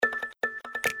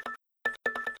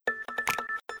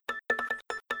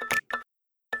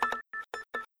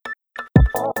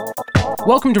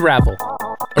Welcome to Ravel,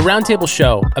 a roundtable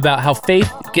show about how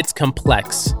faith gets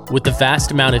complex with the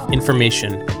vast amount of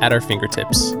information at our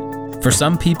fingertips. For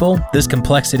some people, this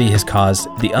complexity has caused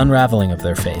the unraveling of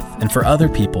their faith, and for other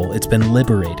people, it's been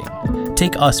liberating.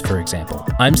 Take us, for example.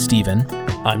 I'm Steven.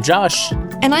 I'm Josh.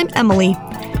 And I'm Emily.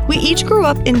 We each grew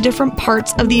up in different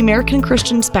parts of the American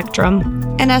Christian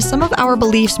spectrum, and as some of our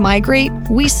beliefs migrate,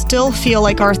 we still feel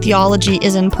like our theology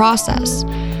is in process.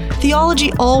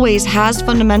 Theology always has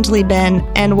fundamentally been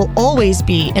and will always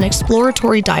be an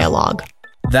exploratory dialogue.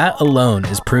 That alone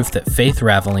is proof that faith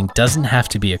raveling doesn't have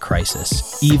to be a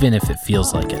crisis, even if it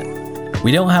feels like it.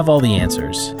 We don't have all the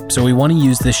answers, so we want to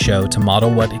use this show to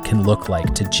model what it can look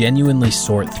like to genuinely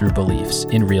sort through beliefs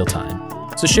in real time.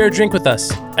 So share a drink with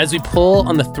us as we pull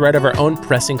on the thread of our own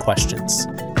pressing questions.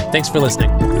 Thanks for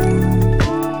listening.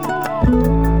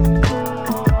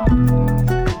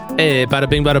 Hey, bada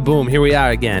bing, bada boom. Here we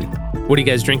are again. What are you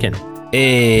guys drinking?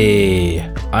 Hey,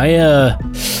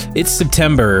 it's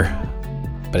September,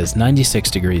 but it's 96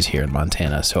 degrees here in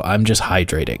Montana, so I'm just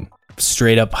hydrating.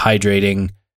 Straight up hydrating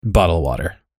bottled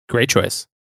water. Great choice.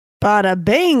 Bada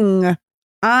bing.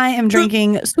 I am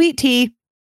drinking sweet tea.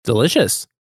 Delicious.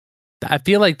 I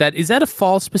feel like that, is that a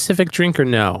fall specific drink or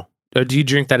no? Or do you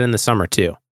drink that in the summer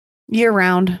too? Year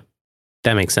round.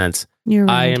 That makes sense. Year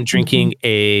round. I am drinking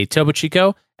a Topo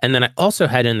Chico, and then I also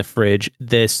had in the fridge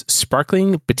this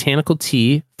sparkling botanical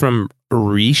tea from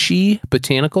Rishi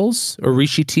Botanicals, or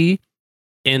Rishi Tea.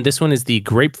 And this one is the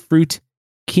grapefruit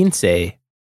quince. I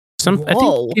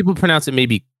think people pronounce it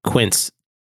maybe quince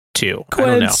too. I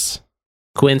don't know.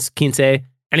 Quince, quince.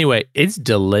 Anyway, it's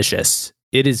delicious.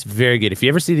 It is very good. If you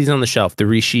ever see these on the shelf, the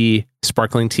Rishi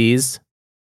sparkling teas,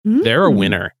 they're a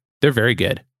winner. They're very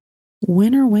good.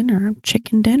 Winner,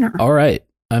 chicken dinner. All right.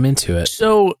 I'm into it.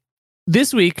 So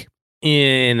this week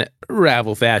in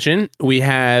Ravel fashion, we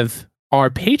have our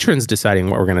patrons deciding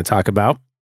what we're going to talk about.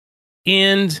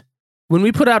 And when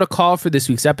we put out a call for this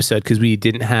week's episode, because we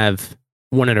didn't have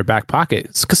one in our back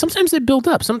pocket, because sometimes they build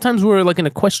up. Sometimes we're like in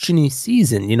a questiony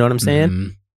season. You know what I'm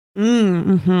saying?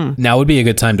 Mm-hmm. Now would be a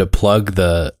good time to plug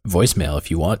the voicemail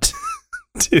if you want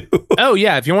to. Oh,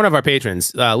 yeah. If you're one of our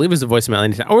patrons, leave us a voicemail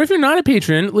anytime. Or if you're not a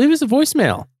patron, leave us a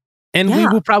voicemail. And we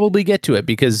will probably get to it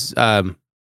because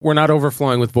we're not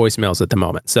overflowing with voicemails at the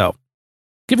moment. So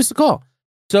give us a call.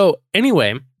 So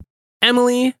anyway,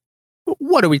 Emily,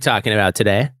 what are we talking about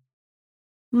today?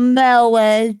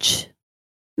 Marriage.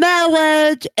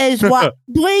 Marriage is what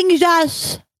brings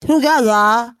us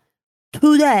together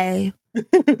today.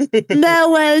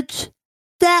 Marriage,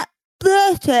 that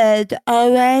blessed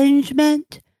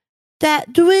arrangement,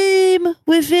 that dream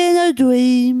within a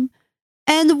dream,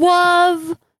 and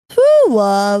love through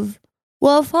love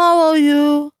will follow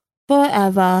you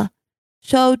forever.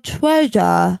 So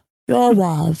treasure your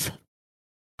love.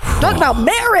 Talk about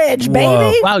marriage, baby.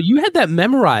 Whoa. Wow, you had that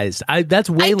memorized. That's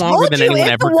way longer than anyone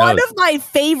ever It's one does. of my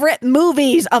favorite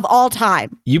movies of all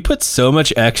time. You put so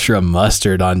much extra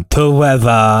mustard on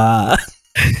together.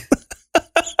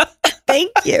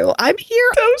 Thank you. I'm here.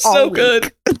 That was so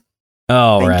good.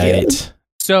 All right.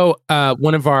 So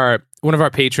one of our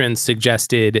patrons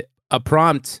suggested a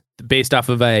prompt based off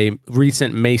of a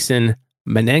recent Mason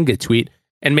Menenga tweet.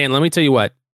 And man, let me tell you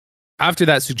what, after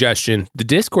that suggestion, the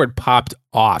Discord popped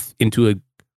off into a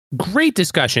great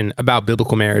discussion about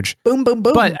biblical marriage. Boom, boom,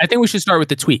 boom. But I think we should start with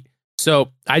the tweet.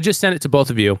 So I just sent it to both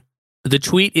of you. The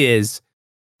tweet is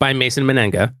by Mason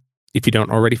Menenga. If you don't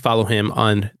already follow him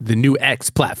on the new X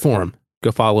platform,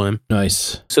 go follow him.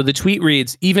 Nice. So the tweet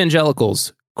reads,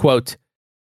 evangelicals, quote,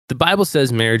 the Bible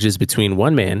says marriage is between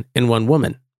one man and one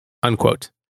woman,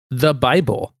 unquote. The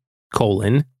Bible,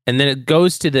 colon, and then it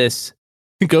goes to this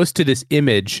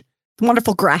image.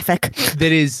 Wonderful graphic.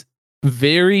 That is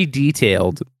very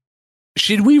detailed.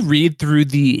 Should we read through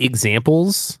the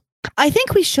examples? I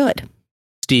think we should.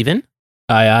 Steven?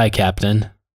 Aye, aye, Captain.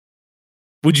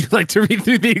 Would you like to read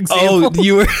through the examples? Oh,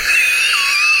 you were...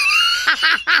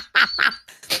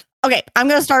 Okay, I'm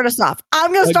going to start us off.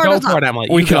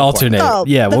 We can alternate. So,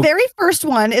 yeah. The very first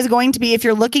one is going to be, if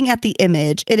you're looking at the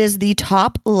image, it is the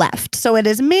top left. So it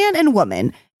is man and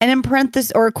woman. And in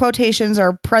parentheses or quotations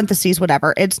or parentheses,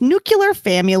 whatever, it's nuclear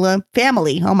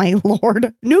family. Oh my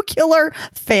Lord. Nuclear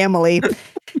family.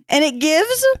 And it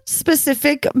gives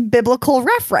specific biblical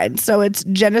reference. So it's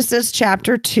Genesis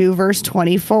chapter 2, verse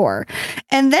 24.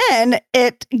 And then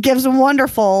it gives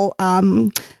wonderful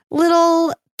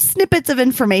little snippets of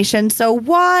information. So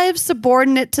wives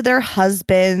subordinate to their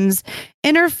husbands.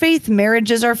 Interfaith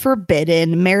marriages are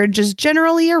forbidden. Marriage is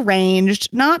generally arranged,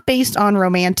 not based on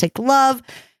romantic love.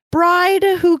 Bride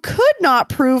who could not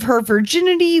prove her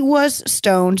virginity was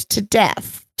stoned to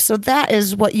death. So that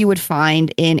is what you would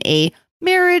find in a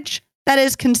marriage that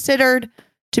is considered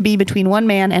to be between one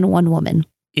man and one woman.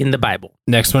 In the Bible.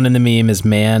 Next one in the meme is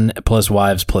man plus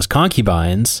wives plus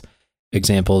concubines.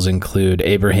 Examples include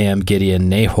Abraham, Gideon,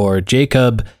 Nahor,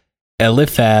 Jacob,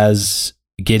 Eliphaz,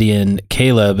 Gideon,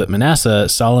 Caleb, Manasseh,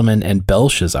 Solomon, and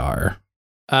Belshazzar.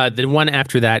 The one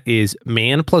after that is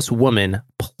man plus woman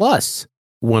plus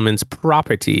woman's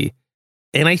property.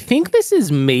 And I think this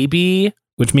is maybe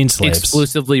Which means slaves.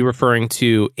 exclusively referring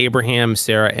to Abraham,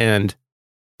 Sarah, and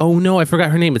oh no, I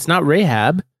forgot her name. It's not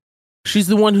Rahab. She's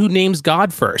the one who names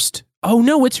God first. Oh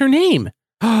no, what's her name?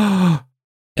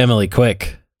 Emily,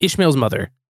 quick. Ishmael's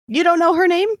mother. You don't know her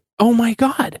name? Oh my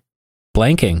God.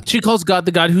 Blanking. She calls God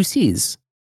the God who sees.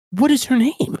 What is her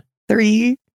name?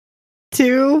 3,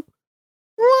 2,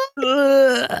 1.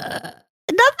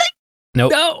 Nothing.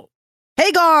 Nope. No.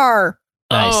 Hagar.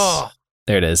 Nice. Oh,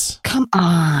 There it is. Come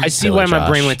on. I see Silly why my Josh.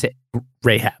 brain went to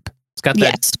Rahab. It's got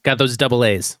that. Yes. Got those double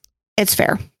A's. It's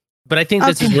fair. But I think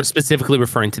this Okay. is specifically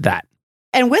referring to that.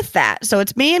 And with that, so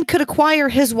it's man could acquire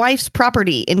his wife's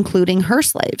property, including her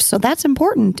slaves. So that's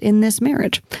important in this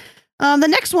marriage. The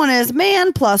next one is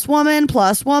man plus woman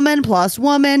plus woman plus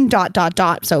woman, ...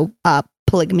 So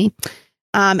polygamy.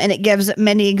 And it gives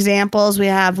many examples. We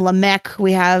have Lamech,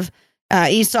 we have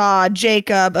Esau,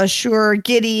 Jacob, Ashur,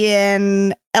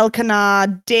 Gideon,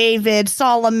 Elkanah, David,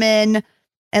 Solomon,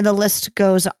 and the list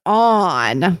goes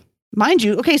on. Mind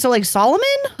you, okay, so like Solomon,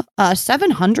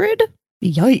 700?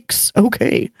 Yikes.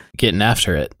 Okay. Getting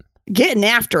after it. Getting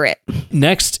after it.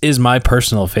 Next is my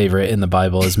personal favorite in the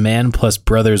Bible is man plus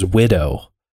brother's widow,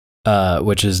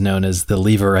 which is known as the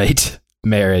Levirate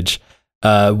marriage.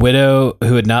 Widow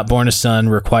who had not borne a son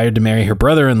required to marry her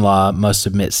brother-in-law must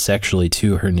submit sexually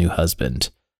to her new husband.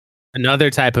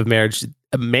 Another type of marriage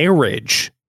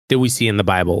that we see in the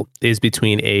Bible is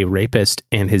between a rapist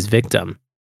and his victim.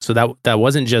 So that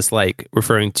wasn't just like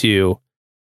referring to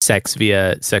sex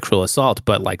via sexual assault,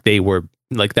 but like they were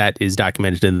like that is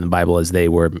documented in the Bible as they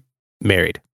were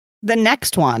married. The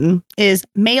next one is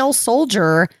male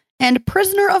soldier and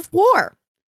prisoner of war.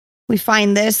 We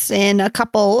find this in a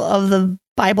couple of the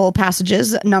Bible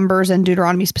passages, Numbers and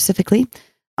Deuteronomy specifically.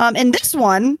 In this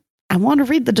one, I want to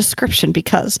read the description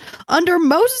because under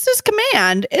Moses'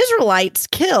 command, Israelites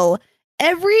kill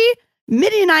every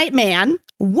Midianite man,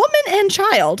 woman, and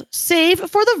child, save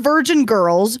for the virgin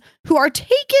girls who are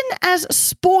taken as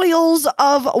spoils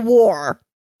of war.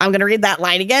 I'm going to read that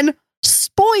line again.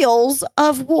 Spoils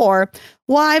of war.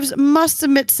 Wives must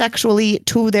submit sexually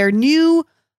to their new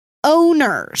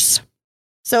owners.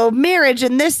 So marriage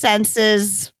in this sense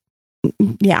is,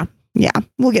 yeah,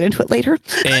 we'll get into it later.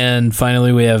 And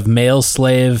finally, we have male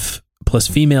slave plus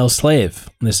female slave.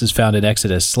 This is found in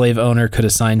Exodus. Slave owner could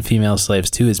assign female slaves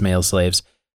to his male slaves,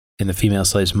 and the female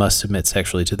slaves must submit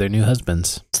sexually to their new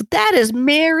husbands. So that is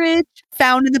marriage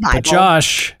found in the Bible. But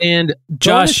Josh,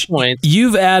 Bonus points.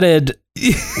 you've added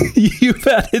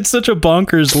such a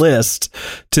bonkers list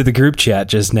to the group chat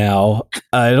just now.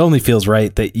 It only feels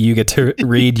right that you get to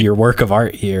read your work of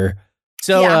art here.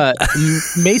 So Yeah.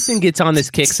 Mason gets on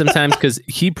this kick sometimes because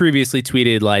he previously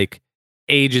tweeted like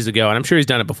ages ago, and I'm sure he's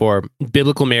done it before,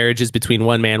 biblical marriages between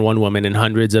one man, one woman, and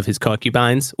hundreds of his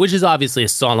concubines, which is obviously a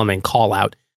Solomon call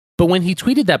out. But when he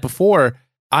tweeted that before,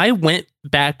 I went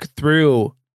back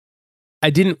through, I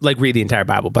didn't like read the entire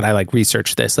Bible, but I like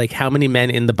researched this, like how many men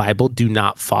in the Bible do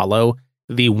not follow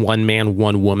the one man,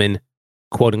 one woman,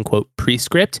 quote unquote,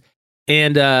 prescript.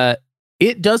 And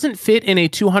it doesn't fit in a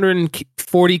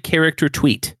 240 character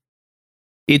tweet.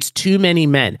 It's too many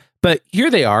men. But here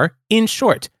they are in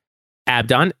short.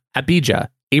 Abdon, Abijah,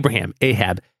 Abraham,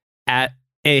 Ahab,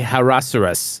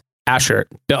 Ahasuerus, Asher,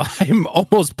 I'm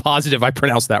almost positive I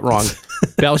pronounced that wrong.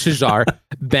 Belshazzar,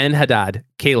 Ben-Hadad,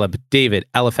 Caleb, David,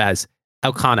 Eliphaz,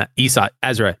 Elkanah, Esau,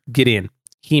 Ezra, Gideon,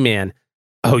 He-Man.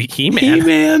 Oh,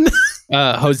 He-Man.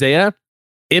 Hosea,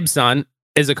 Ibzan,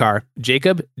 Issachar,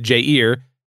 Jacob, Jair,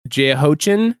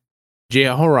 Jehoiachin,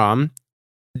 Jehoram,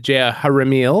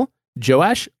 Jehorameel,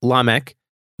 Joash, Lamech,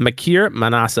 Machir,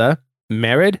 Manasseh,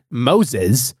 Mered,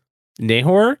 Moses,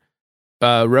 Nahor,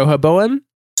 Rehoboam,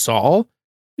 Saul,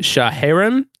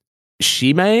 Shaharim,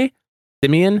 Shimei,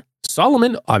 Simeon,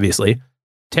 Solomon, obviously,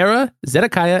 Terah,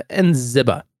 Zedekiah, and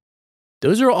Ziba.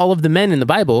 Those are all of the men in the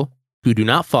Bible who do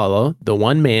not follow the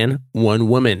one man, one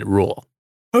woman rule.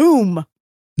 Boom.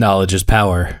 Knowledge is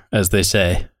power, as they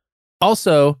say.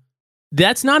 Also,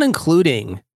 that's not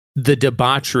including the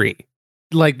debauchery.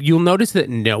 Like, you'll notice that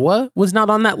Noah was not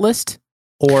on that list,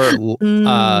 or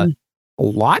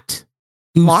Lot,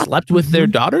 who slept with their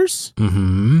daughters.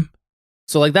 Mm-hmm.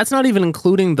 So, like, that's not even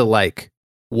including the, like,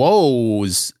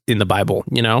 woes in the Bible,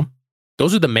 you know?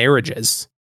 Those are the marriages.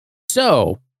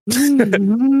 So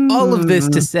all of this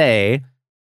to say,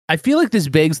 I feel like this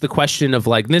begs the question of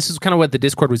like, this is kind of what the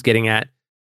Discord was getting at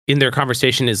in their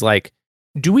conversation is like,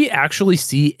 do we actually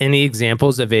see any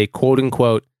examples of a quote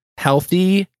unquote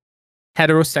healthy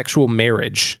heterosexual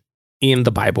marriage in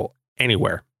the Bible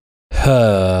anywhere?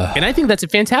 And I think that's a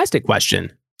fantastic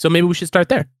question. So maybe we should start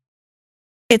there.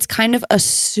 It's kind of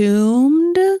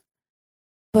assumed,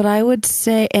 but I would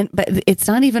say, but it's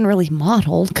not even really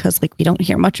modeled because like we don't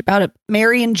hear much about it.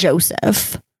 Mary and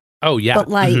Joseph. Oh yeah. But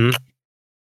like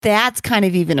that's kind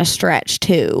of even a stretch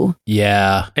too.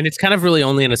 Yeah. And it's kind of really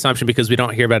only an assumption because we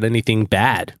don't hear about anything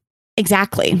bad.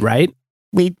 Exactly. Right?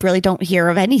 We really don't hear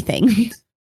of anything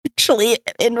actually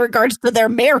in regards to their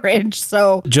marriage.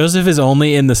 So Joseph is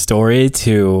only in the story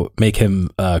to make him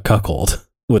cuckold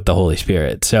with the Holy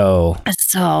Spirit. So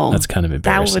that's kind of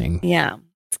embarrassing.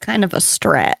 It's kind of a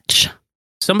stretch.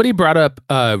 Somebody brought up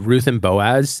Ruth and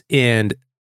Boaz, and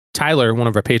Tyler, one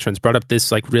of our patrons, brought up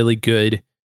this like really good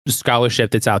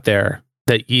scholarship that's out there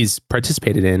that he's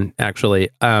participated in actually,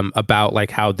 about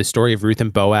like how the story of Ruth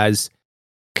and Boaz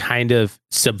kind of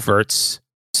subverts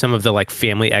some of the like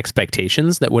family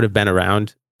expectations that would have been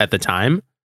around at the time,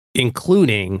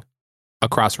 including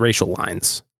across racial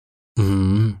lines.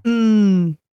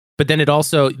 But then it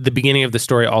also, the beginning of the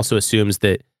story also assumes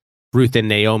that Ruth and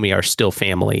Naomi are still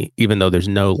family, even though there's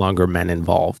no longer men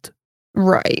involved.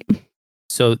 Right.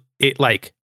 So it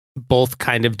like both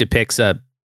kind of depicts a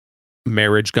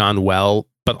marriage gone well,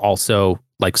 but also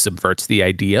like subverts the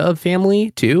idea of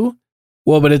family too.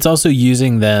 Well, but it's also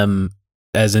using them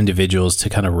as individuals to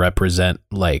kind of represent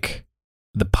like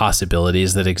the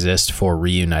possibilities that exist for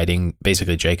reuniting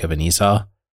basically Jacob and Esau.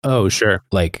 Oh, sure.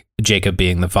 Like Jacob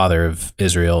being the father of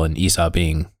Israel and Esau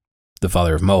being the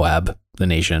father of Moab, the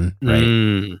nation,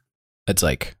 right? It's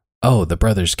like, oh, the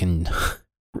brothers can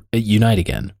unite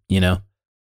again, you know?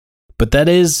 But that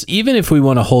is, even if we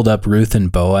want to hold up Ruth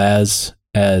and Boaz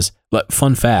as,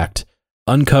 fun fact,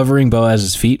 uncovering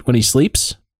Boaz's feet when he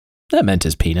sleeps, that meant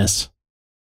his penis.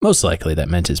 Most likely that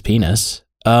meant his penis.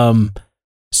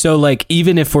 So like,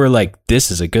 even if we're like,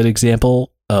 this is a good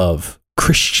example of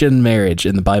Christian marriage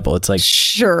in the Bible, it's like,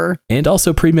 sure. And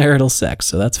also premarital sex.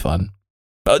 So that's fun.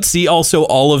 But see also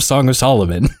all of Song of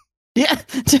Solomon. Yeah.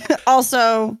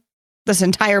 Also this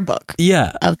entire book.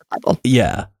 Yeah. Of the Bible.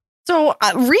 Yeah. So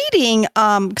reading,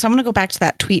 because I'm going to go back to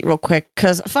that tweet real quick,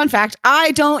 because fun fact,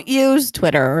 I don't use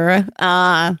Twitter.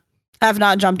 I've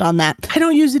not jumped on that. I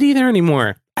don't use it either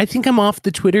anymore. I think I'm off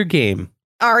the Twitter game.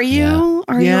 Are you?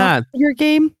 Yeah. Are you off your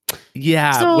game?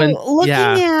 Yeah. So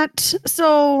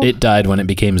it died when it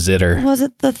became Zitter. Was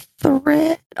it the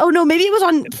thread? Oh no, maybe it was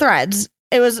on Threads.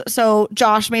 It was, so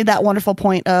Josh made that wonderful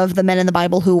point of the men in the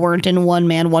Bible who weren't in one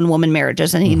man, one woman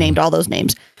marriages, and he named all those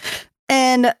names.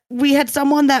 And we had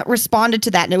someone that responded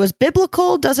to that, and it was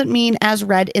biblical doesn't mean as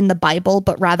read in the Bible,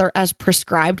 but rather as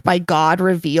prescribed by God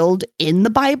revealed in the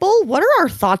Bible. What are our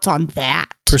thoughts on that?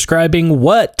 Prescribing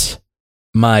what,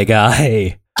 my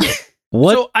guy?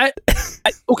 What? So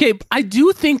I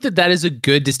do think that is a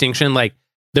good distinction, like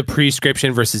the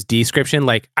prescription versus description.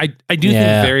 Like I do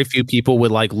think very few people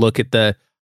would like look at the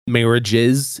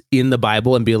marriages in the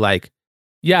Bible and be like,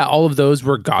 yeah, all of those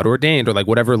were God ordained, or like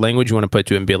whatever language you want to put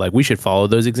to it, and be like, we should follow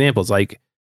those examples. Like,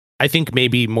 I think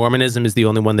maybe Mormonism is the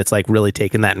only one that's like really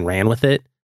taken that and ran with it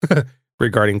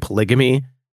regarding polygamy.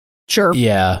 Sure.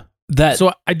 Yeah.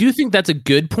 So I do think that's a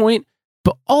good point,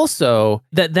 but also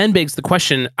that then begs the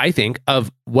question, I think,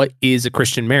 of what is a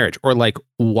Christian marriage, or like,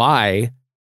 why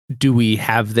do we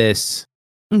have this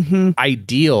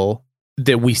ideal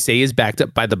that we say is backed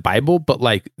up by the Bible, but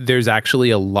like there's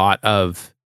actually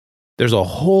there's a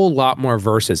whole lot more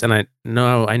verses. And I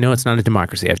know it's not a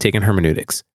democracy. I've taken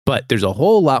hermeneutics, but there's a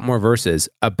whole lot more verses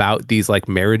about these like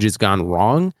marriages gone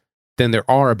wrong than there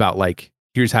are about like,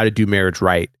 here's how to do marriage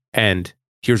right. And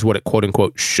here's what it quote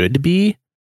unquote should be.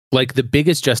 Like the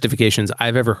biggest justifications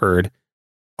I've ever heard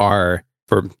are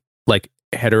for like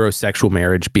heterosexual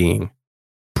marriage being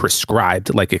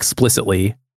prescribed like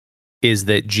explicitly is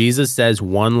that Jesus says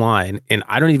one line, and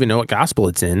I don't even know what gospel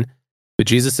it's in, but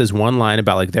Jesus says one line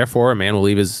about like, therefore a man will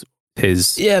leave his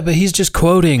but he's just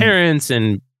quoting parents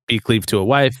and be cleaved to a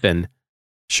wife, and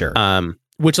sure,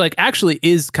 which like actually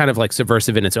is kind of like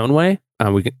subversive in its own way.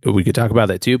 We could talk about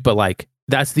that too, but like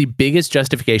that's the biggest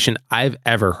justification I've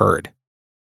ever heard.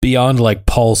 Beyond like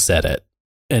Paul said it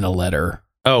in a letter.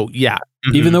 Oh yeah.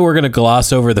 Even though we're going to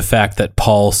gloss over the fact that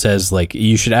Paul says like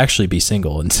you should actually be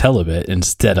single and celibate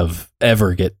instead of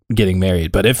ever getting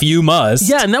married. But if you must.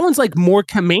 Yeah, and that one's like more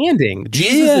commanding.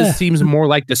 Jesus seems more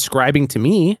like describing to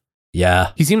me.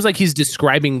 Yeah. He seems like he's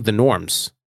describing the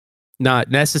norms. not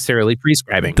necessarily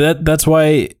prescribing. That's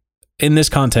why in this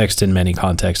context, in many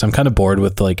contexts, I'm kind of bored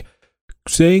with like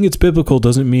saying it's biblical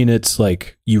doesn't mean it's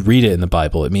like you read it in the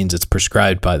Bible. It means it's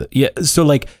prescribed by so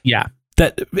like, yeah,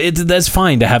 that's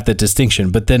fine to have the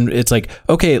distinction, but then it's like,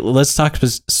 okay, let's talk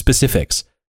specifics.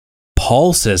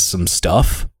 Paul says some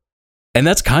stuff, and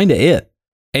that's kind of it.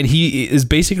 And he is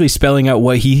basically spelling out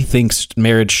what he thinks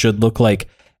marriage should look like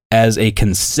as a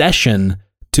concession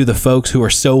to the folks who are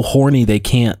so horny they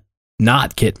can't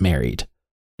not get married.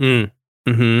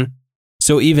 Mm-hmm.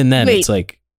 So even then, Wait. it's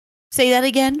like, Say that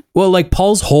again. well, like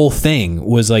Paul's whole thing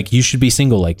was like, you should be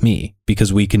single like me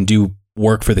because we can do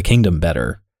work for the kingdom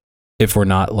better if we're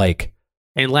not like.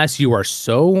 Unless you are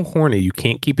so horny you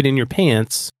can't keep it in your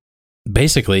pants.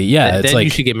 Basically, yeah. It's then like you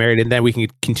should get married and then we can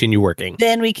continue working.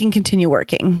 Then we can continue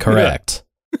working. correct.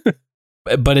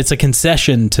 But it's a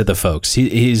concession to the folks.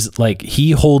 He's like,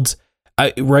 he holds,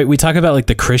 right. We talk about like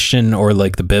the Christian or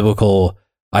like the biblical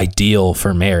ideal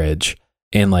for marriage.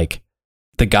 And like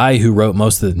the guy who wrote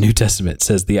most of the New Testament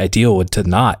says the ideal would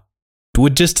not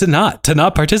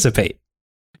participate.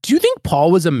 Do you think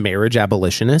Paul was a marriage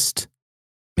abolitionist?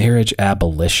 Marriage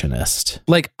abolitionist.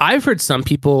 Like I've heard some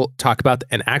people talk about,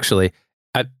 and actually,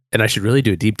 and I should really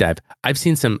do a deep dive. I've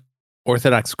seen some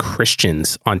Orthodox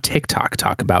Christians on TikTok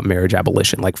talk about marriage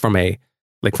abolition, like from a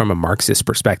Marxist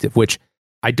perspective, which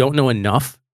I don't know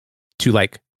enough to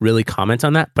like really comment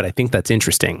on that, but I think that's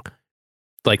interesting,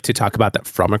 like to talk about that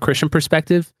from a Christian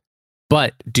perspective.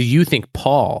 But do you think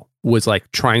Paul was like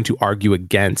trying to argue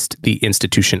against the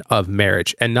institution of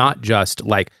marriage and not just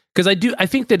like, because I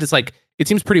think that it's like, it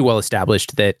seems pretty well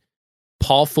established that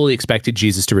Paul fully expected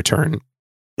Jesus to return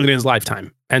in his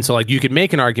lifetime. And so like you could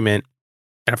make an argument,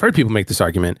 and I've heard people make this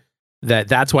argument, that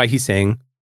that's why he's saying,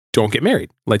 don't get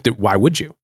married. Like, why would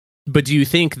you? But do you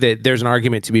think that there's an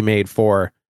argument to be made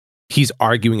for he's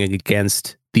arguing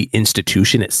against the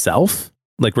institution itself?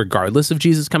 Like regardless of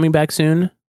Jesus coming back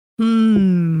soon?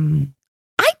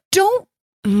 I don't.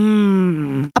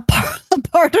 A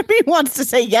part of me wants to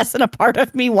say yes, and a part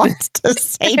of me wants to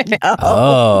say no.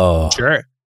 Oh, Sure.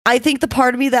 I think the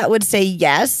part of me that would say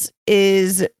yes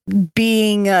is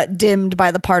being dimmed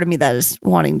by the part of me that is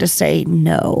wanting to say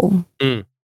no.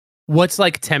 What's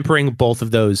like tempering both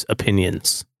of those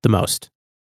opinions the most?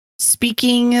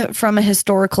 Speaking from a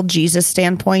historical Jesus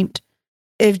standpoint,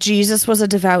 if Jesus was a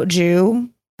devout Jew,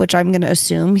 which I'm going to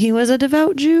assume he was a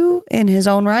devout Jew in his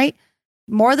own right,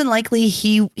 more than likely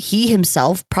he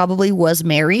himself probably was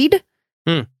married.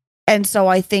 And so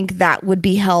I think that would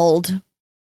be held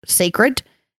sacred.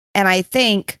 And I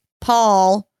think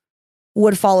Paul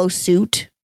would follow suit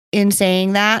in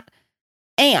saying that.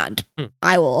 And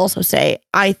I will also say,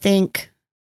 I think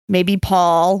maybe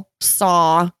Paul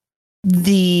saw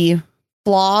the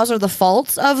flaws or the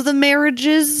faults of the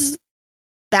marriages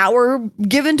that were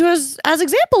given to us as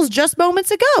examples just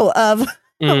moments ago of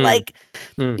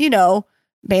you know,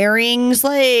 marrying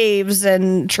slaves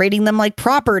and treating them like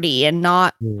property and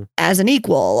not as an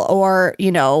equal, or,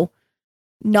 you know,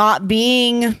 not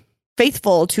being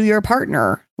faithful to your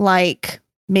partner. Like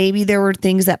maybe there were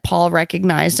things that Paul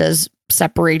recognized as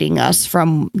separating us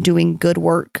from doing good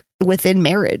work within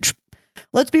marriage.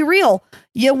 Let's be real.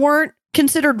 You weren't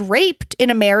considered raped in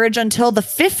a marriage until the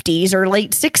 50s or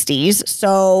late 60s.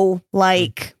 So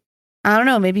like, I don't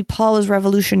know, maybe Paul was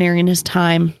revolutionary in his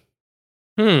time.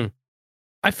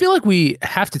 I feel like we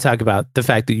have to talk about the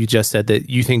fact that you just said that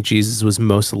you think Jesus was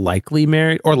most likely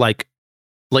married, or like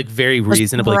very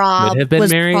reasonably could have been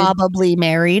married. Probably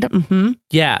married. Mm-hmm.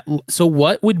 Yeah. So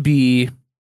what would be,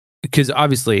 because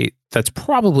obviously that's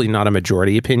probably not a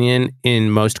majority opinion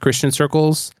in most Christian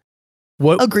circles.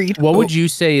 Agreed. What would you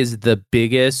say is the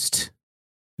biggest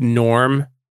norm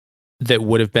that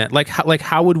would have been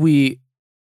how would we,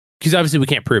 because obviously we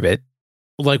can't prove it.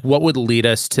 Like what would lead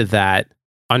us to that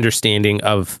understanding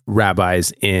of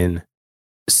rabbis in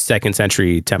 2nd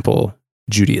century temple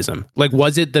Judaism? Like,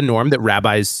 was it the norm that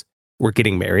rabbis were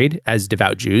getting married as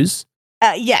devout Jews?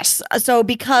 Yes. So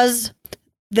because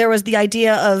there was the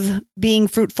idea of being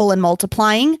fruitful and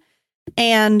multiplying,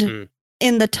 and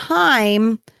in the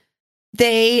time,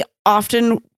 they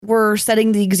often were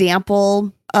setting the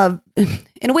example of,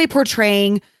 in a way,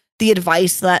 portraying the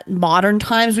advice that modern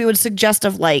times we would suggest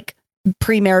of like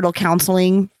premarital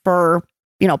counseling for,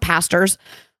 you know, pastors.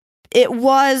 It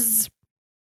was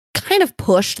kind of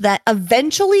pushed that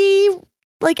eventually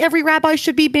like every rabbi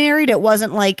should be married. It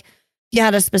wasn't like you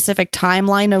had a specific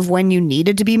timeline of when you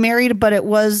needed to be married, but it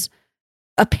was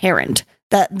apparent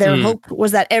that their hope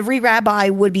was that every rabbi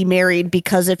would be married,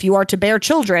 because if you are to bear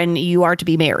children, you are to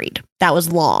be married. That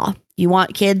was law. You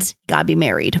want kids, you gotta be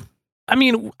married. I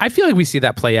mean, I feel like we see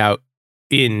that play out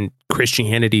in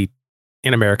Christianity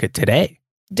in America today.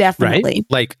 Definitely.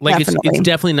 Right? Like it's Definitely.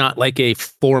 definitely not like a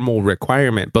formal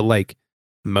requirement, but like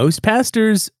most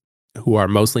pastors who are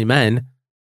mostly men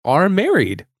are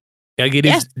married. Like it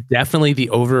is definitely the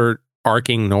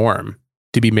overarching norm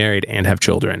to be married and have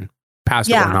children,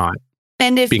 pastor or not.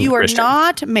 And if being you are Christian.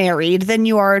 not married, then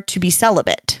you are to be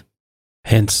celibate.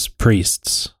 Hence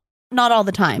priests. Not all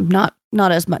the time. Not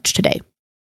as much today.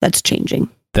 That's changing.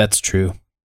 That's true.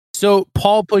 So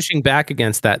Paul pushing back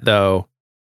against that, though,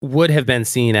 would have been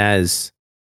seen as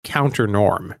counter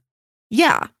norm.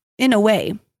 Yeah, in a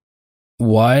way.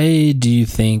 Why do you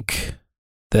think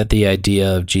that the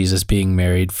idea of Jesus being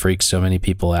married freaks so many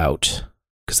people out?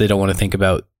 Because they don't want to think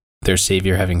about their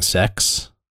savior having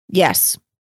sex? Yes.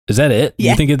 Is that it?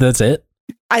 Yeah. You think that's it?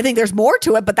 I think there's more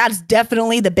to it, but that's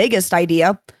definitely the biggest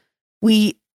idea.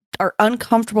 We are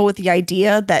uncomfortable with the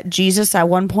idea that Jesus at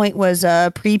one point was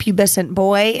a prepubescent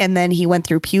boy, and then he went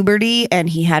through puberty and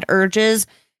he had urges,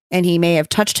 and he may have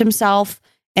touched himself,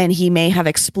 and he may have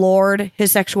explored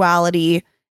his sexuality.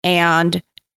 And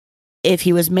if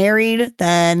he was married,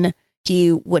 then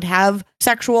he would have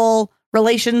sexual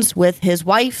relations with his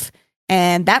wife.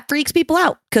 And that freaks people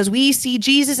out because we see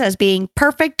Jesus as being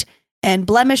perfect and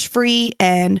blemish free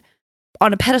and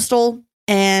on a pedestal,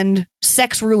 and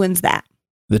sex ruins that.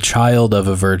 The child of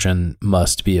a virgin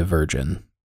must be a virgin.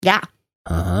 Yeah.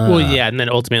 Well, yeah, and then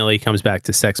ultimately it comes back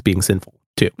to sex being sinful,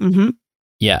 too. Mm-hmm.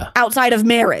 Yeah. Outside of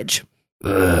marriage.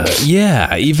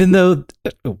 Yeah, even though...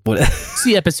 What?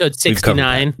 See episode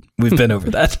 69. We've been over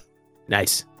that.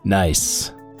 Nice.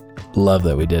 Nice. Love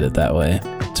that we did it that way.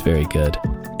 It's very good.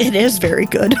 It is very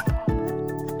good.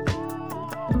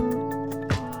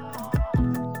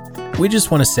 We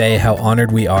just want to say how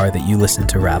honored we are that you listen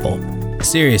to Rabble.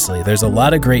 Seriously, there's a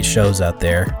lot of great shows out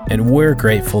there, and we're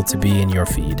grateful to be in your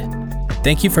feed.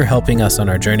 Thank you for helping us on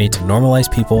our journey to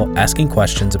normalize people asking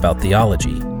questions about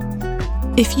theology.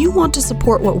 If you want to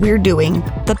support what we're doing,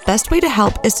 the best way to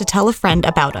help is to tell a friend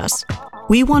about us.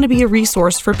 We want to be a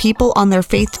resource for people on their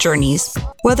faith journeys,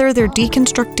 whether they're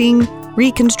deconstructing,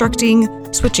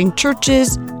 reconstructing, switching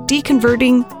churches,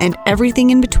 deconverting, and everything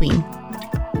in between.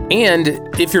 And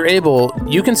if you're able,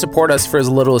 you can support us for as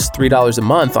little as $3 a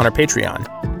month on our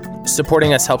Patreon.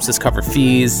 Supporting us helps us cover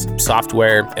fees,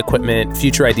 software, equipment,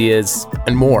 future ideas,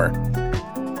 and more.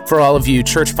 For all of you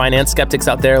church finance skeptics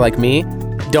out there like me,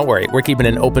 don't worry, we're keeping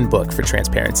an open book for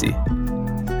transparency.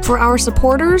 For our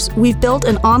supporters, we've built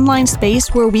an online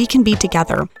space where we can be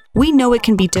together. We know it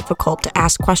can be difficult to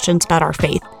ask questions about our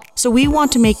faith, so we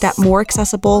want to make that more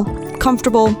accessible,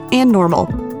 comfortable, and normal.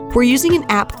 We're using an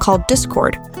app called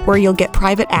Discord, where you'll get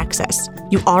private access.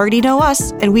 You already know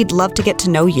us, and we'd love to get to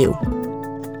know you.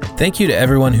 Thank you to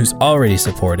everyone who's already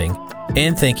supporting,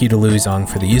 and thank you to Louis Zong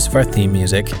for the use of our theme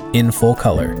music in full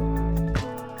color.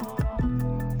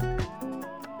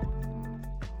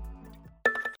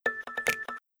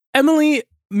 Emily,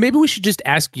 maybe we should just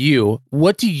ask you,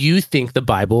 what do you think the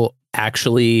Bible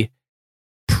actually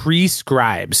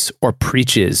prescribes or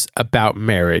preaches about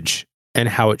marriage and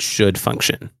how it should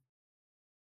function?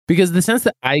 Because the sense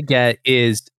that I get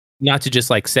is, not to just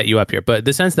like set you up here, but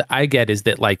the sense that I get is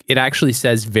that like it actually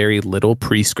says very little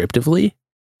prescriptively.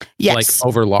 Yes. Like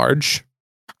over large.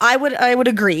 I would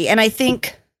agree. And I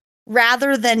think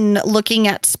rather than looking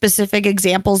at specific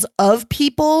examples of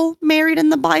people married in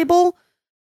the Bible,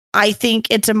 I think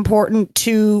it's important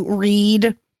to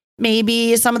read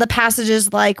maybe some of the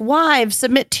passages like, wives,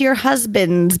 submit to your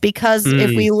husbands, because if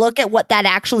we look at what that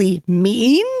actually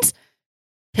means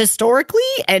historically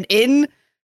and in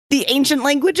the ancient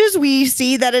languages, we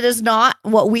see that it is not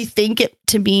what we think it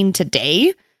to mean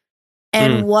today.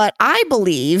 And what I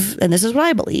believe, and this is what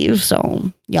I believe,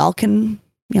 so y'all can,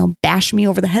 bash me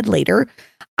over the head later.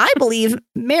 I believe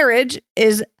marriage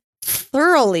is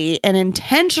thoroughly and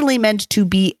intentionally meant to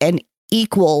be an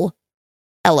equal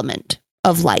element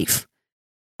of life.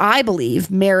 I believe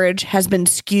marriage has been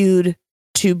skewed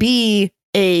to be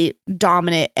a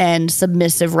dominant and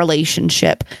submissive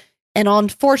relationship. And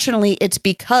unfortunately, it's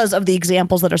because of the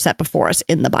examples that are set before us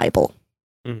in the Bible.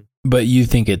 But you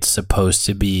think it's supposed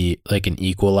to be like an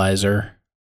equalizer?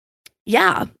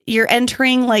 Yeah, you're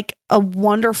entering like a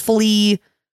wonderfully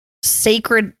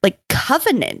sacred like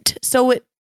covenant. So it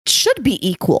should be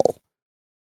equal.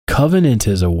 Covenant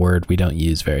is a word we don't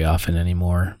use very often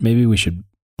anymore. Maybe we should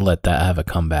let that have a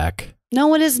comeback.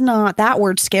 No, it is not. That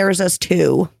word scares us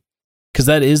too. Because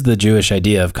that is the Jewish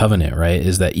idea of covenant, right?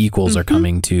 Is that equals are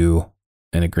coming to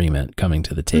an agreement, coming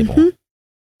to the table.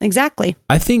 Exactly.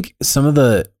 I think some of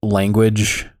the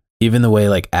language, even the way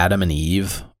like Adam and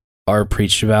Eve are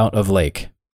preached about, of like,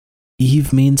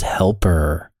 Eve means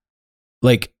helper.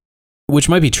 Like, which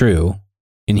might be true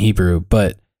in Hebrew,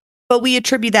 but we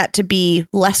attribute that to be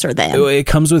lesser than. it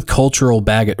comes with cultural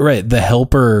baggage. Right. The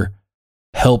helper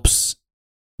helps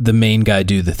the main guy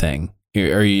do the thing.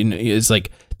 It's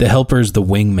like the helper's the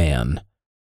wingman.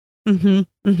 The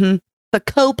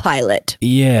co-pilot.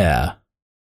 Yeah.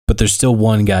 But there's still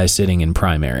one guy sitting in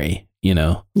primary, you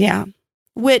know? Yeah.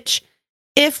 Which,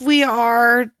 if we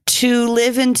are to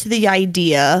live into the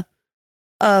idea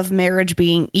of marriage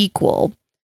being equal,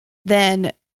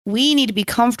 then we need to be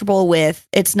comfortable with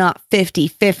it's not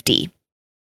 50-50.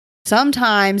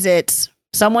 Sometimes it's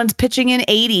someone's pitching in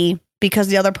 80 because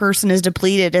the other person is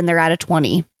depleted and they're at a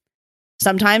 20.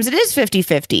 Sometimes it is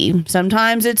 50-50.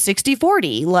 Sometimes it's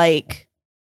 60-40. Like,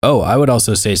 oh, I would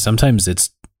also say sometimes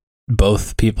it's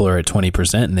both people are at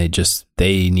 20% and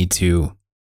they need to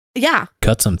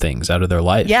cut some things out of their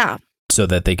life. Yeah. So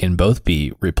that they can both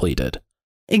be repleted.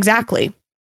 Exactly.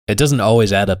 It doesn't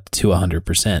always add up to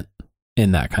 100%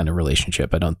 in that kind of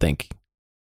relationship, I don't think.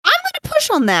 I'm going to push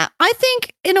on that. I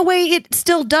think in a way it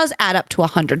still does add up to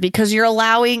 100 because you're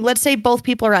allowing, let's say both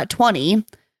people are at 20.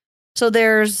 So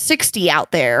there's 60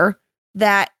 out there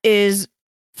that is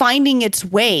finding its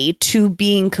way to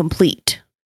being complete.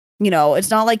 You know, it's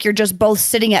not like you're just both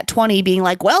sitting at 20 being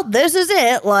like, well, this is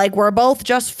it. Like, we're both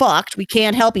just fucked. We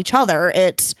can't help each other.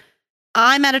 It's,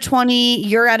 I'm at a 20,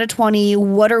 you're at a 20.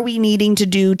 What are we needing to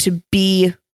do to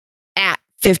be at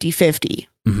 50-50?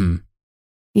 Mm-hmm.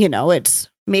 You know, it's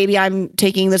maybe I'm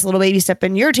taking this little baby step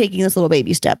and you're taking this little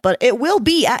baby step, but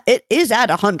it is at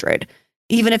 100,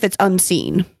 even if it's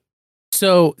unseen.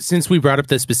 So since we brought up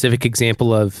the specific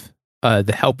example of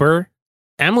the helper,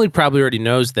 Emily probably already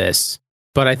knows this,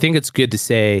 but I think it's good to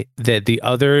say that the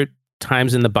other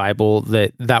times in the Bible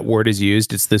that word is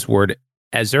used, it's this word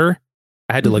ezer.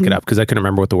 I had to look it up because I couldn't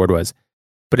remember what the word was,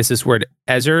 but it's this word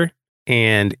ezer,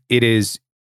 and it is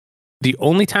the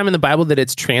only time in the Bible that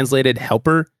it's translated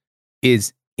helper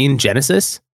is in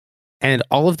Genesis, and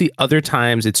all of the other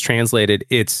times it's translated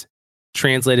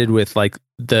with like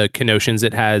the connotations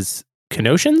it has.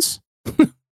 Connotations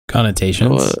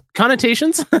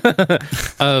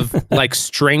of like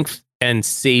strength and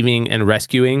saving and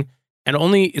rescuing, and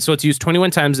so it's used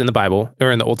 21 times in the Bible,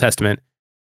 or in the Old Testament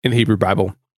in the Hebrew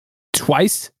Bible.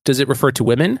 Twice does it refer to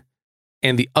women,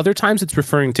 and the other times it's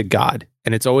referring to God,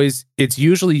 and it's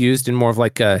usually used in more of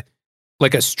like a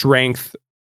strength,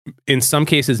 in some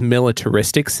cases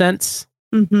militaristic sense.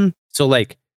 So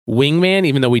like wingman,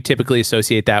 even though we typically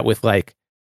associate that with like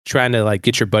trying to like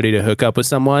get your buddy to hook up with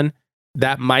someone,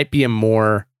 that might be a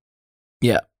more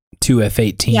 2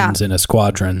 F-18s in a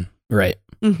squadron, right?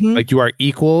 Like you are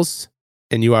equals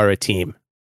and you are a team.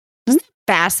 Isn't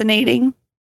that fascinating?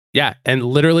 Yeah, and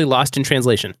literally lost in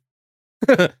translation,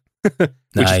 which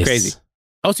is crazy.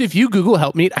 Also, if you Google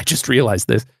help meet, I just realized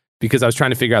this because I was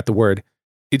trying to figure out the word.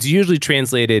 It's usually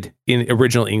translated in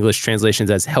original English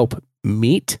translations as help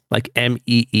meet, like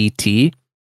MEET.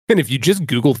 And if you just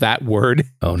Google that word,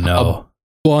 oh no,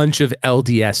 a bunch of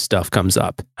LDS stuff comes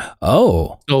up.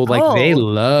 Oh. So they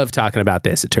love talking about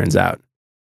this, it turns out.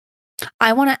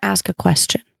 I want to ask a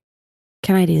question.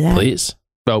 Can I do that? Please.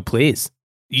 Oh, please.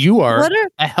 You are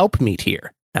a helpmeet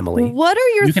here, Emily. What are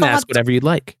your thoughts? You can ask whatever you'd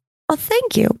like. Oh,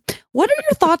 thank you. What are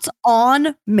your thoughts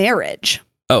on marriage?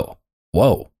 Oh,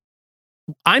 whoa.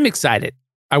 I'm excited.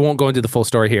 I won't go into the full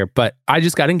story here, but I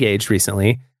just got engaged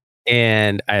recently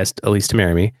and I asked Elise to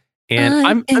marry me. And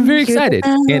I'm very excited.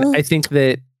 And I think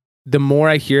that the more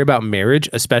I hear about marriage,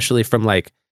 especially from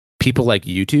like people like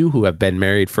you two who have been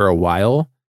married for a while,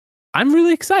 I'm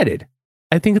really excited.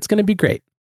 I think it's going to be great.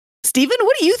 Steven,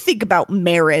 what do you think about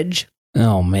marriage?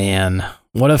 Oh man,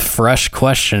 what a fresh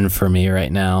question for me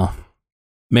right now.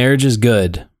 Marriage is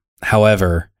good.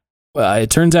 However, it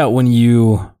turns out when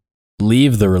you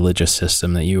leave the religious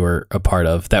system that you were a part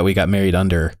of, that we got married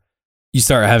under, you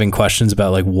start having questions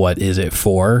about like, what is it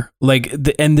for? Like,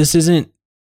 and this isn't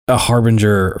a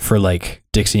harbinger for like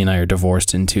Dixie and I are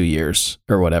divorced in 2 years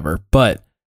or whatever. But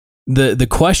the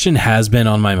question has been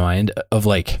on my mind of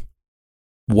like,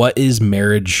 what is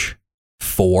marriage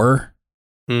for?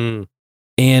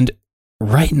 And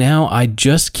right now, I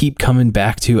just keep coming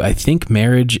back to, I think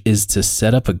marriage is to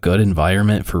set up a good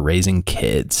environment for raising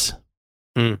kids.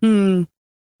 And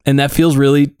that feels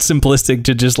really simplistic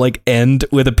to just like end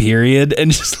with a period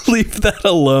and just leave that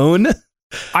alone.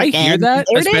 I hear that,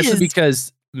 especially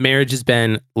because marriage has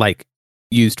been like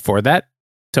used for that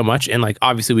so much. And like,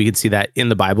 obviously we could see that in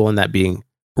the Bible and that being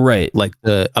right, like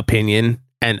the opinion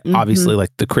and obviously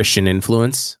like the Christian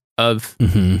influence of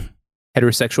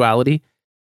heterosexuality.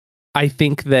 I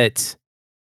think that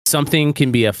something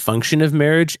can be a function of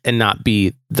marriage and not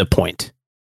be the point.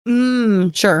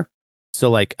 Sure. So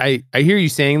like I hear you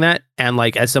saying that, and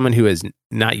like as someone who is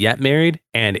not yet married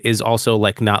and is also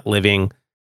like not living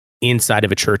inside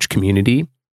of a church community,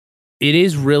 it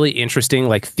is really interesting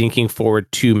like thinking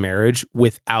forward to marriage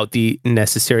without the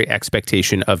necessary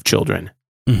expectation of children.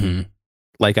 Mm-hmm.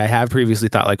 Like I have previously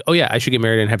thought like, oh yeah, I should get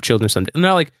married and have children someday.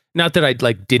 Not that I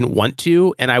like didn't want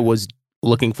to, and I was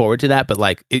looking forward to that, but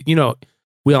like it,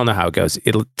 we all know how it goes.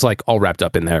 It's like all wrapped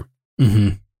up in there.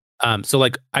 Mm-hmm. So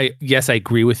like I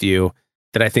agree with you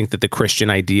that I think that the Christian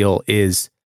ideal is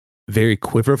very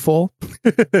quiverful,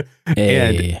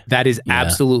 and that is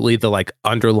absolutely the like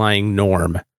underlying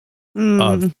norm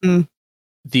of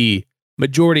the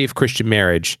majority of Christian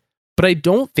marriage. But I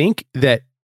don't think that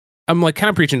I'm like kind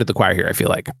of preaching to the choir here, I feel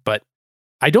like, but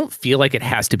I don't feel like it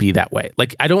has to be that way.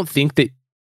 Like, I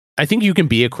think you can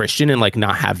be a Christian and like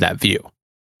not have that view.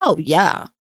 Oh yeah.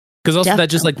 Because also Definitely. that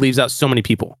just like leaves out so many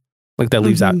people. Like that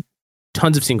leaves out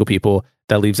tons of single people.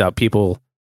 That leaves out people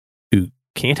who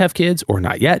can't have kids or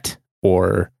not yet,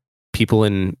 or people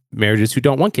in marriages who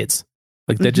don't want kids.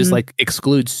 Like that just like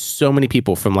excludes so many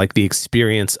people from like the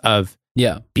experience of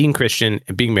being Christian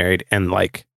and being married. And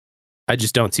like, I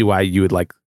just don't see why you would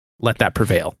like let that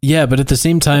prevail. Yeah, but at the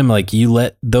same time, like you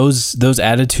let those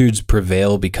attitudes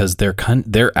prevail because they're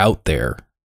out there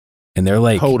and they're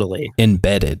like totally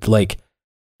embedded. Like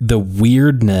the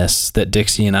weirdness that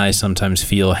Dixie and I sometimes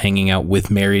feel hanging out with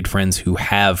married friends who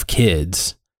have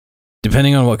kids,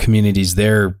 depending on what communities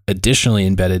they're additionally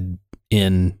embedded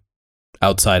in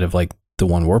outside of like the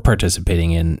one we're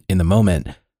participating in the moment,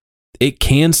 it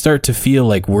can start to feel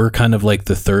like we're kind of like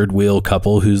the third wheel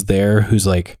couple who's there, who's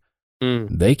like,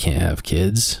 they can't have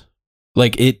kids.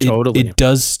 Like it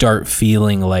does start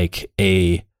feeling like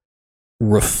a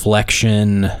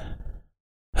reflection,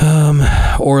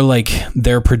 or like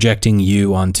they're projecting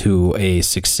you onto a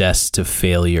success to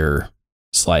failure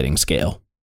sliding scale.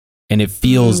 And it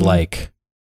feels like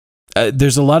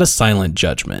there's a lot of silent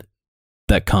judgment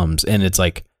that comes, and it's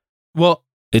like, well,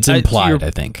 it's implied,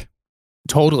 I think.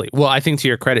 Totally. Well, I think to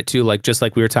your credit too, like just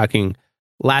like we were talking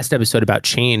last episode about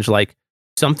change, like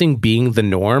something being the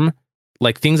norm,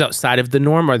 like things outside of the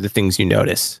norm are the things you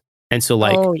notice. And so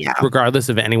like, regardless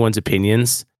of anyone's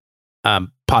opinions,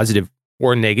 positive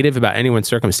or negative about anyone's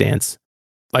circumstance,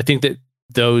 I think that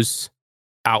those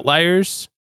outliers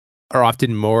are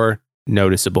often more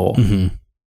noticeable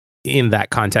in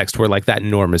that context where like that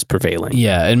norm is prevailing.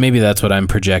 Yeah. And maybe that's what I'm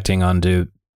projecting onto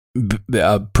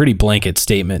a pretty blanket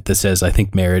statement that says, I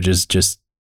think marriage is just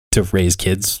to raise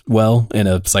kids well in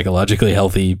a psychologically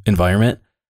healthy environment.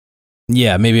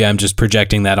 Yeah, maybe I'm just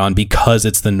projecting that on because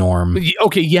it's the norm.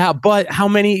 Okay, yeah, but how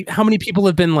many people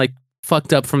have been like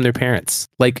fucked up from their parents?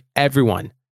 Like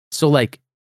everyone. So like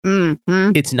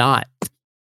it's not.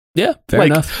 Yeah, fair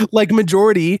enough. Like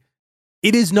majority,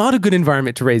 it is not a good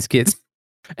environment to raise kids.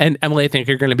 And Emily, I think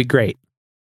you're going to be great,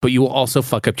 but you will also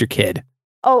fuck up your kid.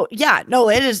 Oh yeah, no,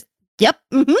 it is. Yep.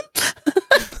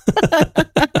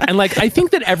 And like, I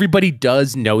think that everybody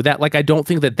does know that. Like, I don't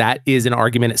think that that is an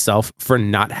argument itself for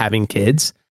not having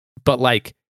kids, but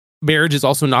like marriage is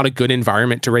also not a good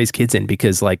environment to raise kids in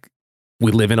because like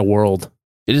we live in a world.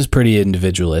 It is pretty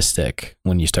individualistic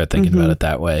when you start thinking about it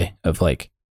that way, of like,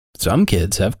 some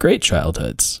kids have great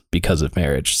childhoods because of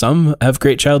marriage. Some have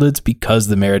great childhoods because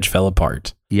the marriage fell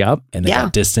apart. Yep. And they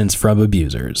got distance from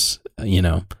abusers,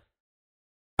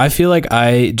 I feel like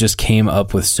I just came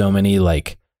up with so many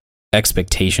like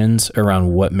expectations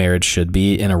around what marriage should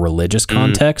be in a religious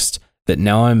context that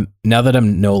now that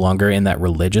I'm no longer in that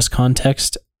religious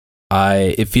context,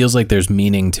 it feels like there's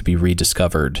meaning to be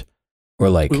rediscovered,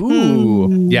 or like,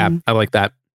 ooh, yeah, I like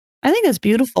that. I think that's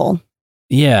beautiful.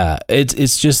 Yeah,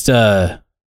 it's just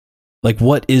like,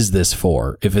 what is this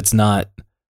for? If it's not,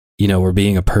 we're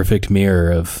being a perfect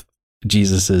mirror of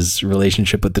Jesus's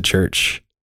relationship with the church,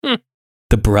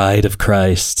 the bride of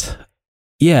Christ.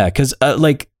 Yeah, because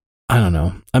like, I don't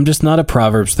know, I'm just not a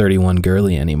Proverbs 31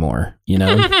 girly anymore,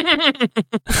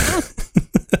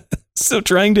 So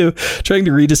trying to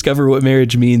rediscover what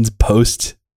marriage means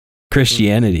post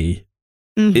Christianity.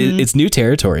 It's new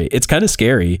territory. It's kind of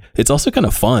scary. It's also kind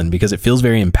of fun because it feels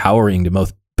very empowering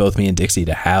to both me and Dixie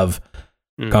to have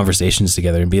conversations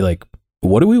together and be like,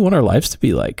 what do we want our lives to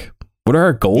be like? What are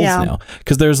our goals now?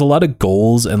 Because there's a lot of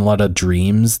goals and a lot of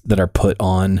dreams that are put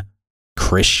on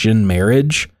Christian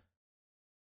marriage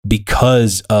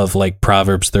because of like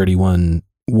Proverbs 31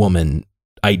 woman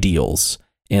ideals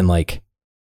and like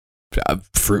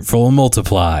fruitful and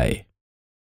multiply,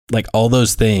 like all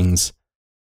those things.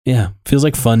 Yeah, feels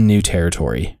like fun new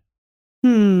territory.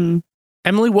 Emily,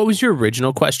 what was your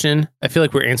original question? I feel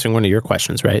like we're answering one of your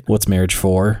questions, right? What's marriage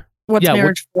for? What's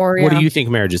marriage for? What do you think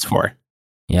marriage is for?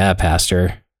 Yeah,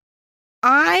 Pastor.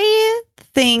 I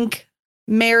think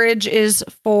marriage is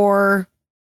for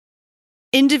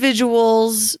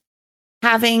individuals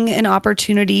having an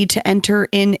opportunity to enter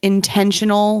in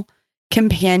intentional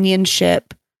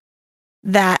companionship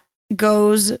that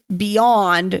goes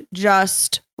beyond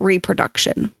just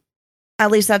reproduction.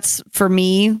 At least that's for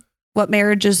me what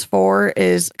marriage is for,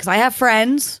 is because I have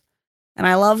friends and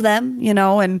I love them, you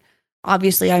know, and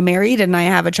obviously I'm married and I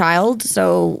have a child,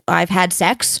 so I've had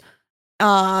sex.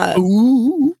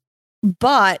 Ooh.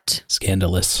 But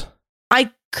Scandalous.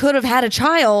 I could have had a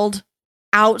child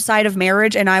outside of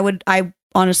marriage, and I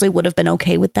honestly would have been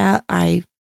okay with that.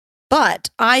 But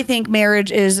I think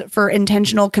marriage is for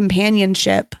intentional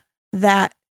companionship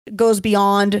that goes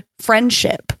beyond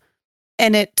friendship.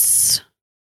 And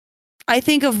I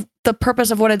think of the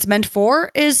purpose of what it's meant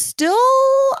for is still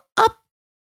up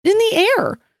in the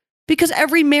air because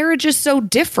every marriage is so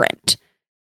different.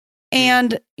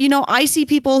 And, you know, I see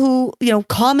people who, you know,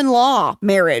 common law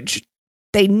marriage,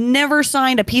 they never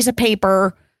signed a piece of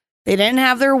paper. They didn't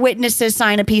have their witnesses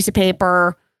sign a piece of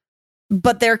paper,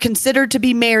 but they're considered to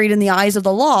be married in the eyes of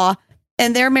the law.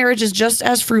 And their marriage is just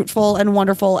as fruitful and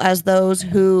wonderful as those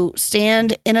who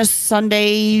stand in a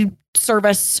Sunday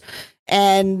service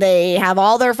and they have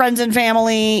all their friends and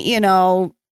family, you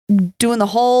know, doing the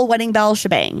whole wedding bell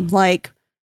shebang. Like,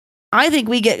 I think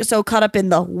we get so caught up in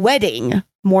the wedding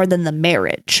more than the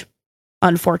marriage,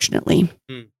 unfortunately.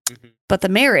 Mm-hmm. But the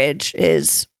marriage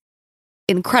is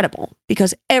incredible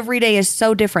because every day is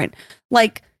so different.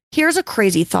 Like, here's a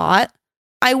crazy thought.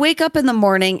 I wake up in the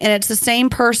morning and it's the same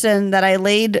person that I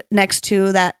laid next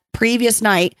to that previous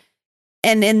night.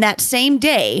 And in that same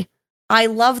day, I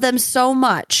love them so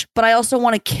much, but I also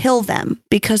want to kill them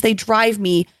because they drive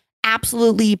me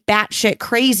absolutely batshit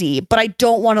crazy, but I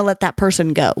don't want to let that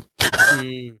person go.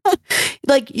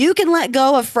 Like, you can let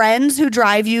go of friends who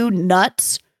drive you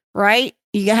nuts, right?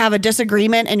 You have a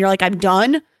disagreement and you're like, I'm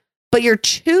done, but you're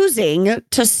choosing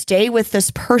to stay with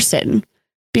this person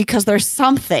because there's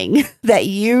something that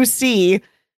you see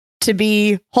to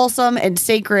be wholesome and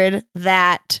sacred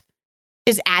that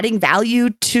is adding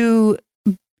value to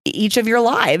each of your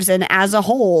lives and as a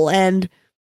whole. And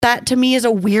that to me is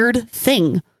a weird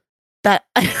thing that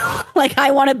like,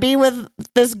 I want to be with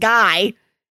this guy,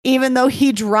 even though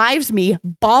he drives me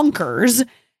bonkers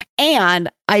and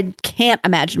I can't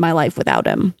imagine my life without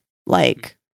him.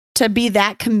 Like, to be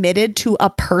that committed to a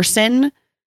person,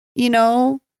 you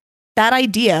know, that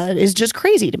idea is just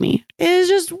crazy to me. It is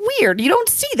just weird. You don't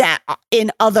see that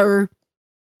in other,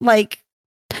 like,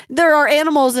 there are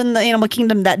animals in the animal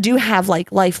kingdom that do have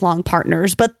like lifelong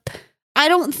partners, but I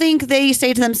don't think they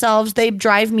say to themselves, they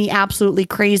drive me absolutely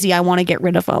crazy, I want to get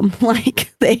rid of them.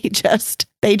 Like, they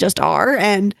just are.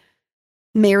 And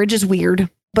marriage is weird,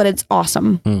 but it's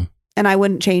awesome. And I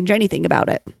wouldn't change anything about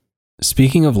it.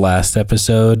 Speaking of last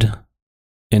episode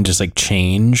and just like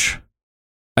change,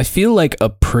 I feel like a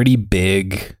pretty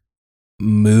big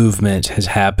movement has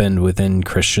happened within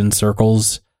Christian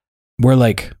circles where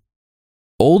like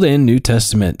Old and New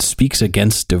Testament speaks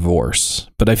against divorce,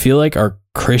 but I feel like our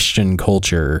Christian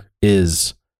culture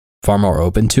is far more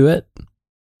open to it,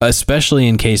 especially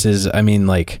in cases, I mean,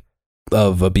 like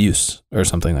of abuse or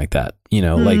something like that. You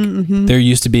know, like there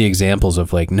used to be examples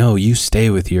of like, no, you stay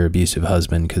with your abusive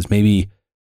husband because maybe,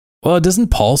 well, doesn't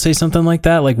Paul say something like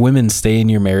that? Like, women stay in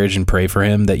your marriage and pray for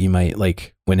him that you might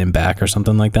like win him back or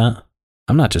something like that.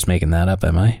 I'm not just making that up,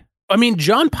 am I? I mean,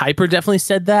 John Piper definitely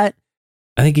said that.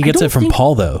 I think he gets it from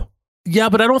Paul though. Yeah,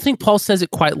 but I don't think Paul says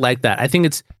it quite like that. I think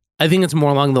it's more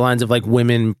along the lines of like,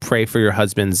 women pray for your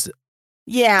husbands.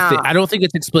 Yeah. I don't think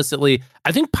it's explicitly.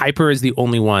 I think Piper is the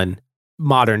only one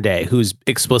modern day who's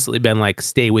explicitly been like,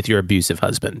 stay with your abusive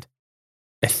husband.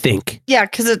 I think. Yeah,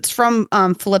 because it's from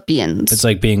Philippians. It's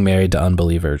like being married to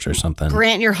unbelievers or something.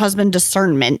 Grant your husband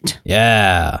discernment.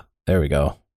 Yeah, there we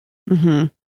go.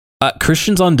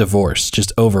 Christians on divorce,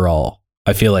 just overall,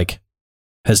 I feel like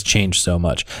has changed so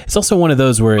much. It's also one of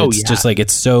those where it's just like,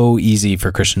 it's so easy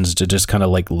for Christians to just kind of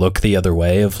like look the other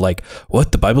way of like,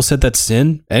 what, the Bible said that's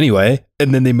sin anyway,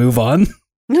 and then they move on.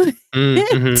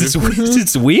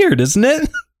 It's weird, isn't it?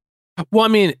 Well, I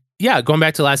mean, yeah, going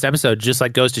back to last episode, just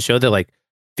like goes to show that like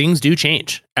things do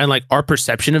change, and like our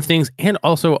perception of things and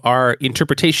also our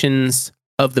interpretations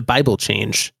of the Bible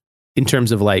change in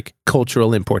terms of like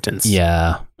cultural importance.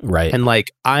 Yeah, right. And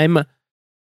like,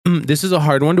 this is a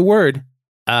hard one to word,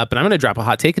 but I'm going to drop a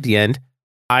hot take at the end.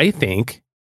 I think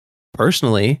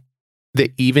personally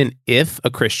that even if a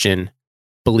Christian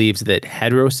believes that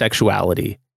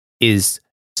heterosexuality is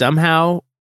somehow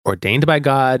ordained by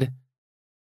God,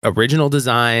 original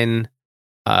design,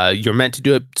 you're meant to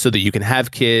do it so that you can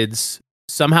have kids,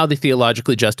 somehow they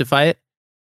theologically justify it.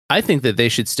 I think that they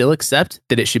should still accept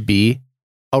that it should be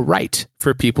a right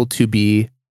for people to be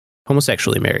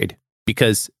homosexually married,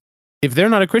 because if they're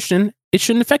not a Christian, it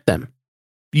shouldn't affect them.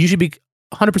 You should be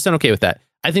 100% okay with that.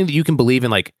 I think that you can believe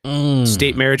in like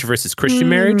state marriage versus Christian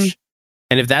marriage.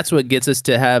 And if that's what gets us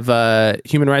to have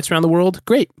human rights around the world,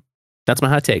 great. That's my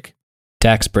hot take.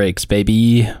 Tax breaks,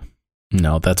 baby.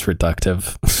 No, that's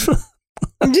reductive.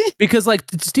 Because like,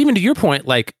 Stephen, to your point,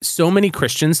 like so many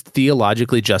Christians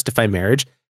theologically justify marriage.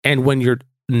 And when you're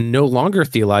no longer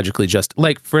theologically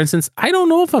like, for instance, I don't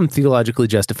know if I'm theologically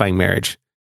justifying marriage.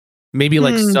 Maybe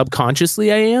like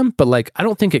subconsciously I am, but like, I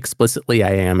don't think explicitly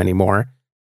I am anymore.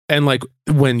 And like,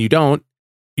 when you don't,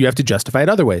 you have to justify it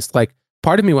other ways. Like,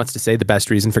 part of me wants to say the best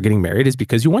reason for getting married is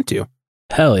because you want to.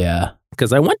 Hell yeah.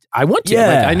 Because I want to.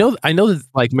 Yeah. Like, I know that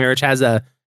like marriage has a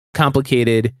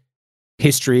complicated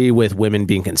history with women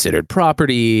being considered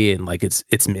property, and like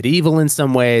it's medieval in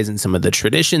some ways, and some of the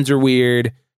traditions are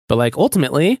weird. But like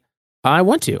ultimately, I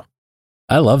want to.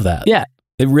 I love that. Yeah.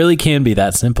 It really can be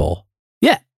that simple.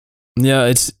 Yeah. Yeah,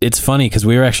 it's funny because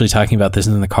we were actually talking about this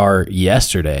in the car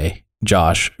yesterday,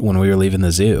 Josh, when we were leaving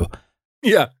the zoo.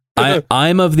 Yeah.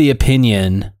 I'm of the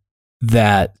opinion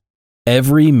that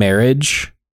every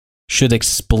marriage should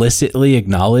explicitly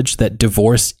acknowledge that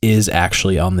divorce is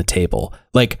actually on the table.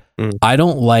 Like, I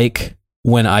don't like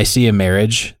when I see a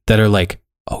marriage that are like,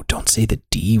 oh, don't say the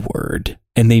D word,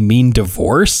 and they mean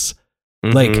divorce.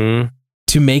 Like,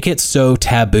 to make it so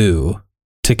taboo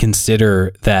to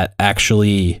consider that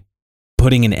actually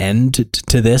putting an end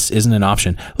to this isn't an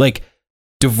option. Like,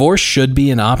 divorce should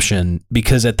be an option,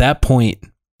 because at that point,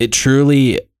 it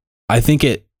truly, I think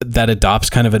that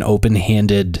adopts kind of an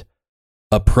open-handed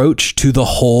approach to the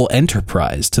whole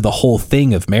enterprise, to the whole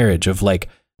thing of marriage, of like,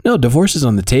 no, divorce is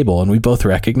on the table, and we both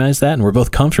recognize that, and we're both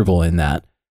comfortable in that.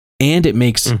 And it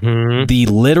makes the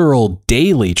literal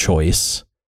daily choice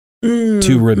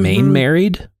to remain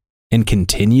married and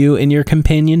continue in your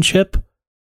companionship.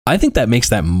 I think that makes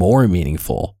that more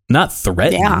meaningful, not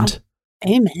threatened.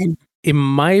 Yeah. Amen. In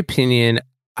my opinion,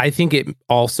 I think it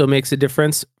also makes a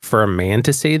difference for a man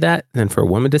to say that than for a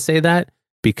woman to say that,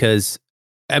 because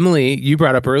Emily, you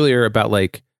brought up earlier about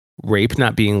like rape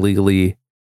not being legally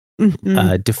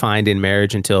defined in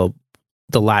marriage until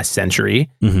the last century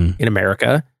in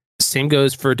America. Same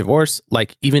goes for divorce.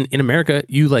 Like, even in America,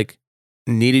 you like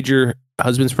needed your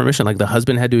husband's permission. Like, the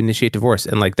husband had to initiate divorce,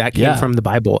 and like that came from the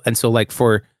Bible. And so like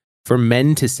for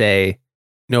men to say,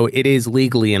 no, it is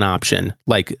legally an option.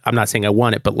 Like, I'm not saying I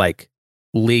want it, but like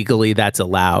legally that's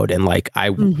allowed. And like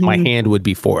my hand would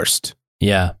be forced.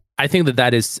 Yeah. I think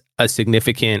that is a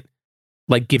significant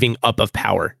like giving up of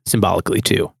power symbolically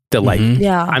too. That like,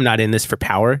 I'm not in this for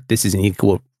power. This is an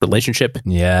equal relationship.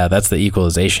 Yeah, that's the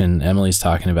equalization Emily's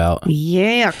talking about.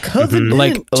 Yeah,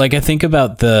 covenant. Like I think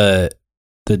about the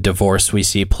divorce we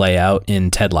see play out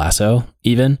in Ted Lasso,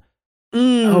 even.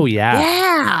 Oh yeah.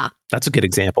 Yeah. That's a good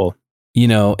example. You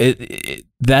know,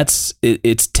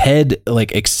 it's Ted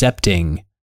like accepting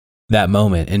that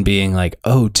moment and being like,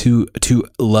 oh, to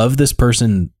love this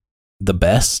person the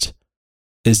best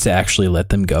is to actually let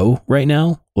them go right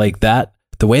now. Like that,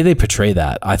 the way they portray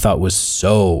that, I thought was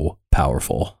so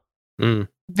powerful.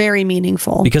 Very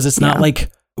meaningful. Because it's not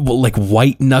like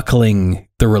white knuckling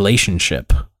the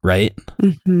relationship, right?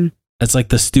 It's like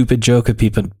the stupid joke of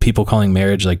people calling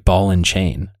marriage like ball and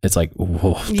chain. It's like,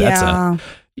 whoa,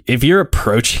 if you're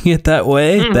approaching it that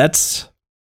way, that's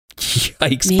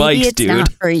yikes, maybe spikes, it's dude.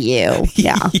 not for you.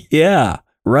 Yeah. Yeah,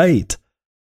 right.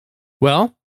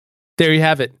 Well, there you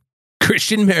have it.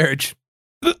 Christian marriage.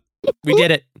 We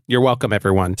did it. You're welcome,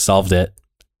 everyone. Solved it.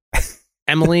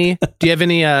 Emily, do you have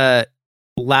any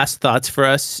last thoughts for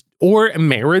us or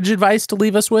marriage advice to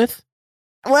leave us with?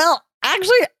 Well,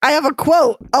 actually, I have a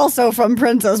quote also from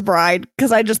Princess Bride,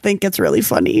 because I just think it's really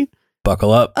funny.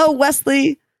 Buckle up. Oh,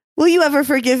 Wesley, will you ever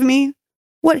forgive me?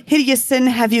 What hideous sin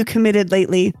have you committed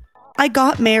lately? I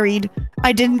got married.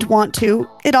 I didn't want to.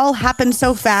 It all happened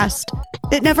so fast.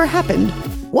 It never happened.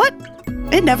 What?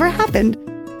 It never happened.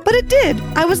 But it did.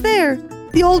 I was there.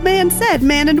 The old man said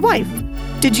man and wife.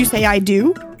 Did you say I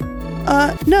do?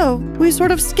 No. We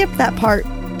sort of skipped that part.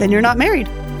 Then you're not married.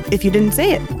 If you didn't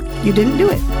say it, you didn't do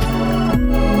it.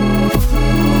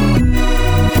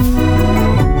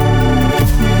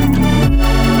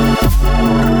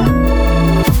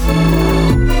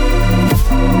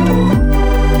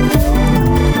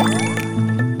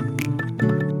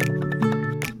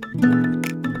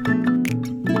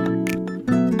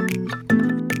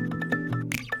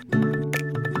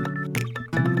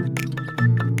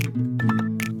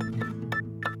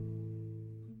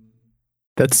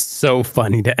 That's so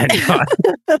funny to end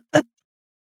on.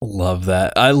 Love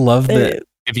that. I love that.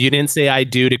 If you didn't say I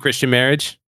do to Christian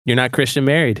marriage, you're not Christian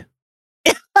married.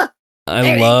 I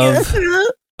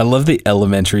love the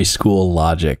elementary school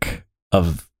logic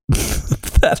of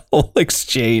that whole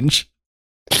exchange.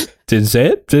 Didn't say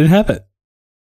it, didn't happen.